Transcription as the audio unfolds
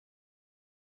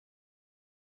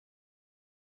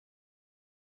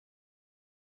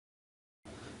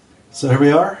So here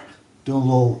we are, doing a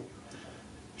little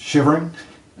shivering.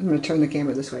 I'm going to turn the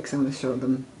camera this way because I want to show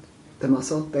them the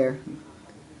muscle there.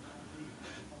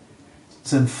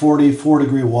 It's in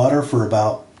 44-degree water for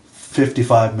about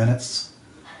 55 minutes.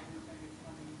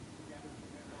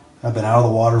 I've been out of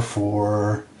the water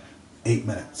for 8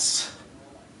 minutes.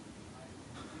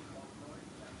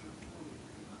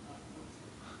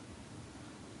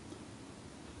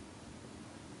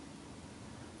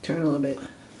 Turn a little bit.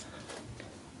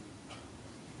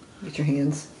 Get your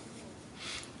hands.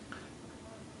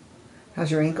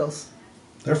 How's your ankles?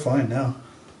 They're fine now.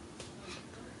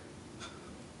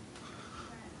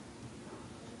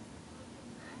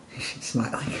 She's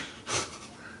smiling.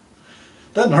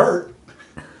 Doesn't hurt.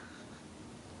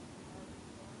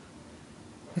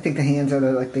 I think the hands are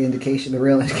the indication, the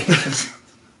real indication.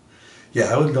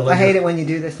 Yeah, I wouldn't go. I hate it when you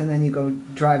do this and then you go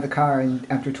drive the car and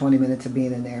after 20 minutes of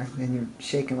being in there and you're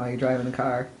shaking while you're driving the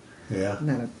car. Yeah.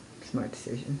 Not a smart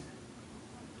decision.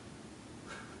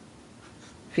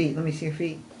 Feet, let me see your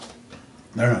feet.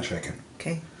 They're not shaking.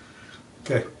 Okay.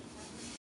 Okay.